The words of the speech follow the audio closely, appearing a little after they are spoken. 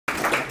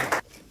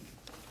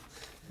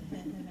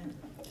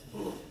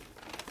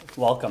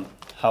Welcome.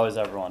 How is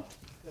everyone?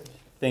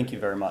 Thank you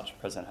very much,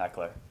 President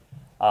Heckler.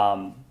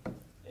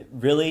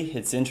 Really,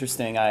 it's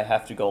interesting. I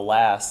have to go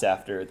last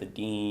after the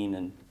Dean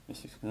and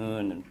Mr.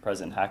 Spoon and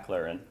President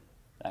Heckler, and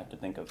I have to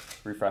think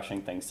of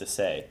refreshing things to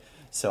say,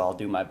 so I'll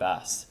do my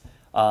best.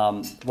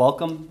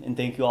 Welcome, and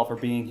thank you all for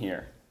being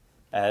here.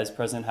 As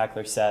President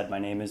Heckler said, my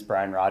name is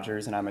Bryan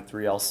Rogers, and I'm a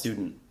 3L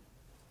student.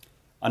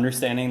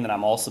 Understanding that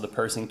I'm also the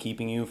person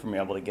keeping you from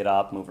being able to get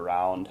up, move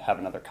around, have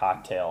another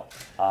cocktail,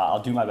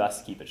 I'll do my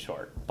best to keep it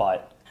short.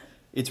 But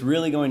it's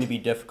really going to be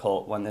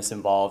difficult when this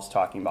involves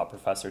talking about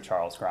Professor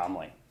Charles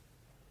Gromley.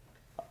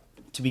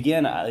 To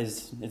begin,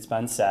 as it's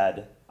been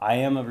said, I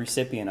am a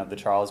recipient of the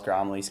Charles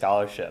Gromley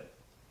Scholarship.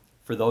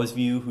 For those of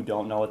you who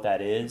don't know what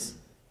that is,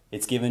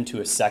 it's given to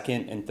a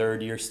second and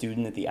third year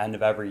student at the end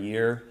of every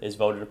year, is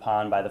voted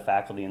upon by the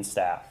faculty and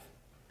staff.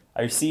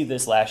 I received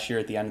this last year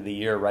at the end of the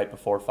year, right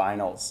before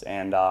finals,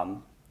 and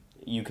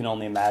you can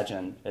only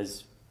imagine,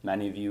 as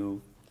many of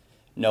you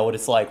know what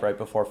it's like right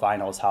before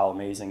finals, how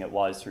amazing it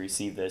was to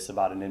receive this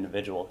about an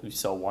individual who's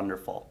so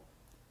wonderful.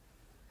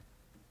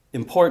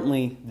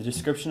 Importantly, the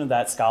description of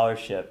that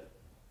scholarship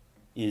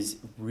is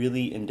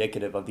really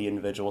indicative of the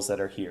individuals that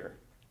are here.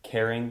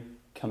 Caring,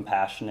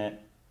 compassionate,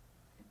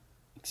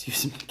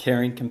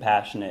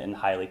 and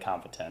highly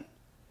competent.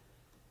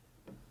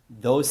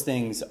 Those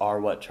things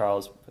are what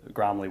Charles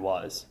Gromley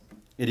was.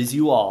 It is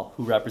you all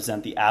who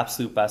represent the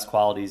absolute best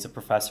qualities of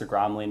Professor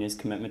Gromley and his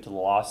commitment to the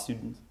law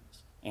students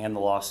and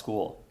the law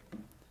school.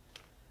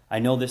 I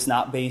know this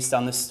not based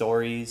on the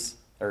stories,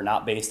 or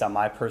not based on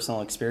my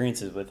personal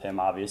experiences with him,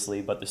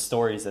 obviously, but the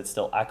stories that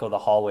still echo the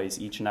hallways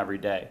each and every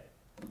day.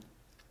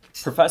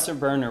 Professor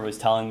Berner was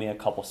telling me a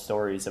couple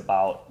stories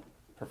about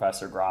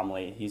Professor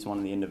Gromley. He's one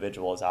of the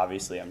individuals,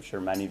 obviously, I'm sure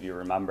many of you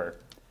remember.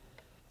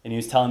 And he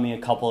was telling me a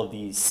couple of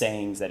these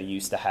sayings that he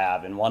used to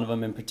have, and one of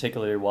them in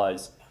particular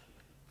was,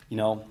 you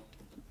know,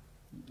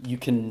 you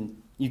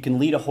can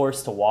lead a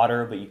horse to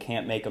water, but you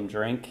can't make him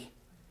drink,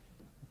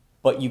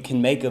 but you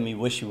can make him you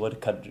wish you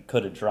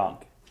could have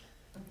drunk.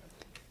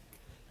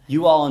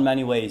 You all in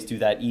many ways do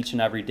that each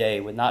and every day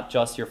with not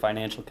just your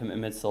financial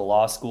commitments to the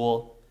law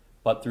school,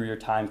 but through your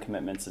time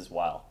commitments as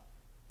well.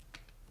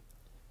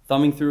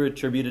 Thumbing through a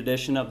tribute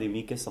edition of the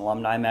Amicus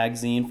Alumni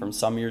magazine from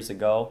some years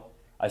ago,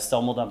 I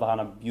stumbled upon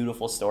a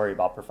beautiful story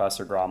about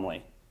Professor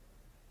Gromley.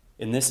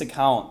 In this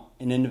account,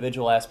 an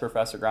individual asked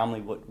Professor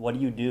Gromley, what do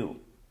you do?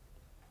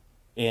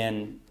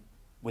 And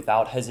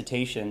without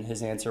hesitation,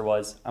 his answer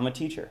was, I'm a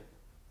teacher.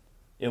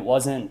 It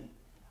wasn't,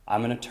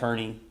 I'm an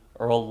attorney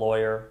or a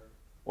lawyer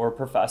or a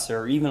professor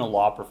or even a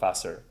law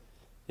professor.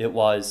 It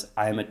was,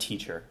 I am a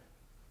teacher.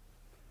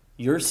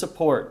 Your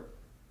support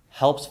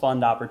helps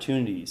fund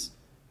opportunities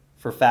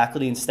for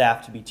faculty and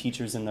staff to be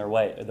teachers in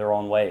their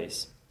own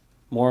ways.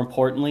 More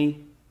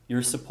importantly,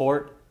 your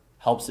support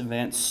helps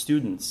advance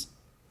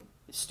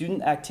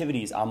student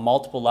activities on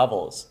multiple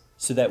levels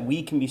so that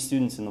we can be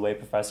students in the way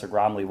Professor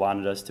Gromley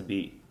wanted us to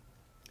be.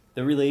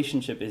 The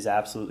relationship is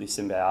absolutely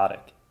symbiotic.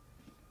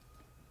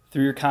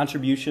 Through your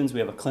contributions, we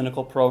have a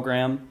clinical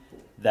program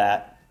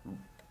that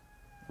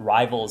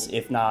rivals,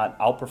 if not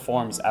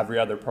outperforms, every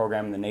other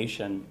program in the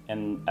nation.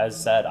 And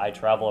as said, I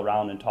travel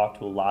around and talk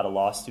to a lot of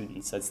law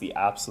students. That's the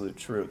absolute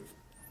truth.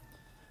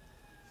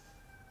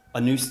 A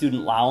new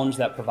student lounge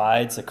that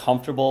provides a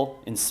comfortable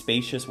and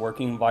spacious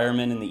working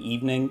environment in the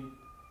evening,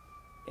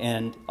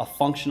 and a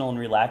functional and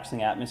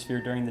relaxing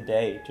atmosphere during the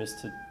day,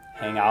 just to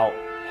hang out,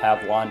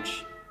 have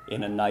lunch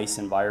in a nice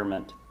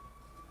environment.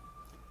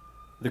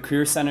 The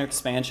Career Center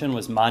expansion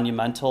was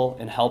monumental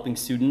in helping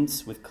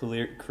students with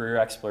career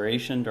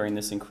exploration during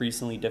this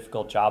increasingly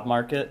difficult job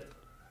market.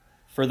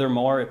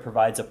 Furthermore, it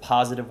provides a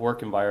positive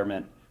work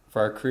environment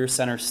for our Career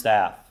Center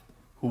staff,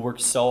 who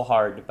work so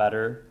hard to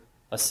better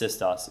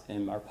assist us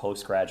in our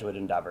postgraduate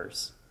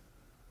endeavors.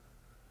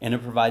 And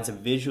it provides a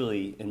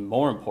visually, and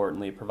more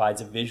importantly, it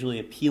provides a visually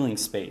appealing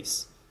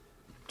space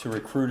to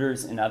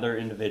recruiters and other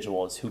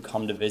individuals who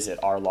come to visit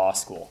our law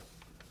school.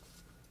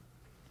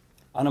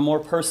 On a more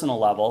personal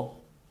level,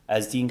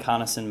 as Dean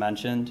Conason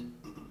mentioned,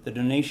 the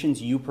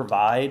donations you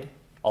provide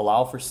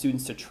allow for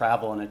students to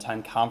travel and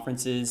attend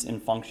conferences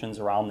and functions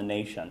around the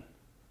nation.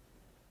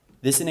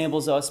 This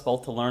enables us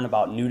both to learn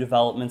about new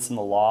developments in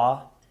the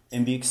law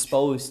and be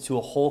exposed to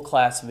a whole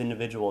class of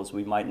individuals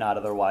we might not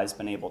otherwise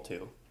been able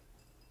to.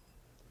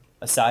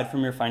 Aside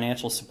from your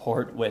financial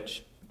support,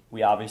 which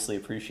we obviously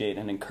appreciate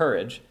and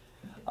encourage,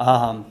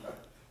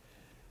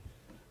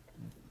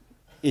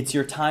 it's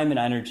your time and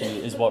energy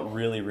is what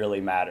really,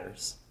 really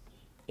matters.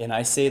 And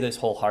I say this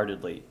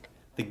wholeheartedly.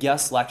 The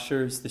guest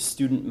lectures, the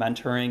student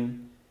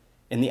mentoring,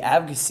 and the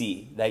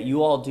advocacy that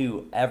you all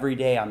do every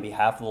day on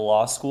behalf of the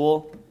law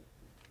school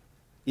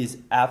is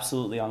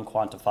absolutely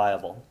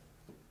unquantifiable.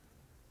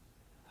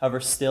 However,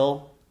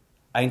 still,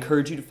 I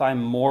encourage you to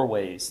find more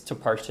ways to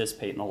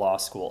participate in the law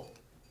school.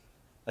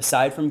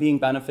 Aside from being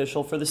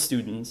beneficial for the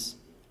students,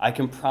 I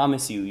can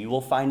promise you, you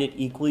will find it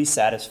equally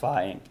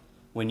satisfying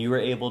when you are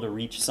able to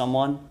reach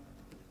someone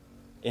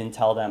and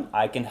tell them,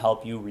 I can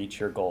help you reach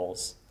your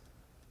goals.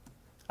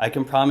 I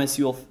can promise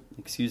you'll,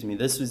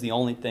 this was the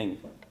only thing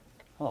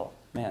Oh,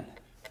 man.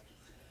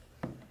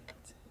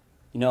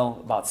 You know,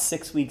 about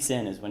 6 weeks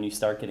in is when you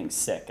start getting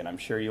sick, and I'm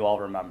sure you all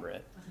remember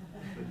it.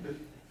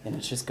 And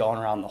it's just going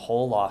around the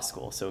whole law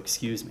school, so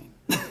excuse me.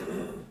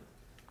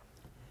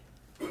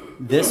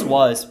 This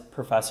was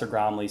Professor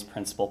Gromley's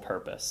principal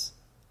purpose.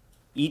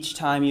 Each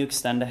time you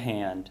extend a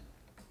hand,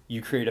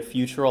 you create a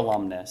future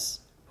alumnus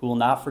who will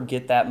not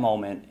forget that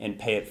moment and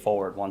pay it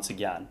forward once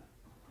again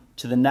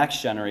to the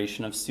next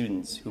generation of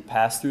students who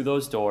pass through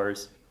those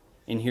doors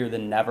and hear the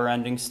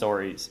never-ending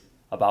stories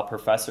about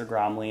Professor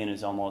Gromley and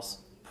his almost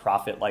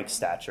prophet-like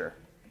stature.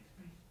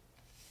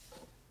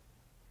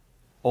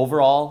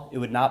 Overall, it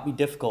would not be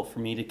difficult for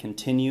me to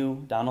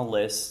continue down a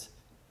list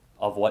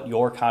of what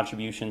your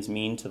contributions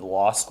mean to the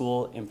law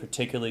school, and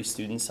particularly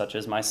students such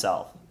as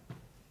myself.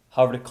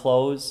 However, to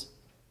close,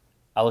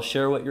 I will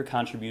share what your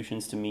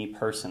contributions to me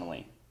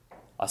personally,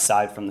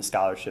 aside from the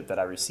scholarship that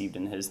I received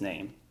in his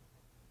name.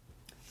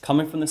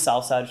 Coming from the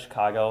south side of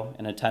Chicago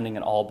and attending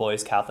an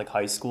all-boys Catholic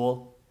high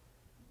school,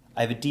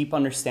 I have a deep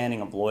understanding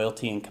of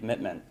loyalty and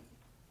commitment.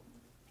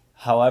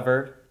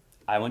 However,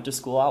 I went to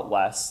school out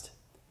west,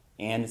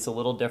 and it's a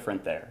little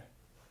different there.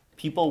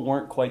 People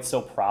weren't quite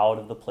so proud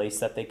of the place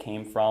that they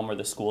came from or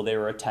the school they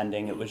were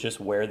attending. It was just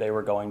where they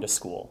were going to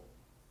school.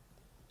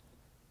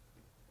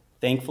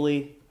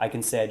 Thankfully, I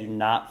can say I do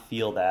not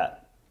feel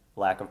that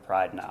lack of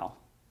pride now.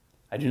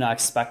 I do not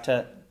expect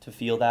to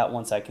feel that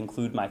once I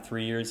conclude my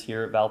 3 years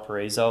here at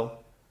Valparaiso,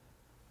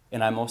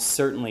 and I most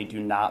certainly do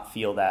not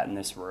feel that in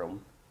this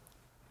room.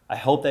 I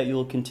hope that you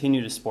will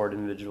continue to support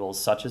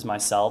individuals such as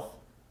myself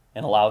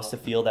and allow us to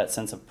feel that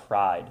sense of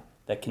pride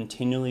that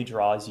continually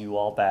draws you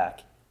all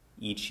back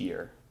each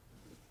year.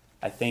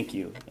 I thank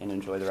you and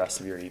enjoy the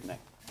rest of your evening.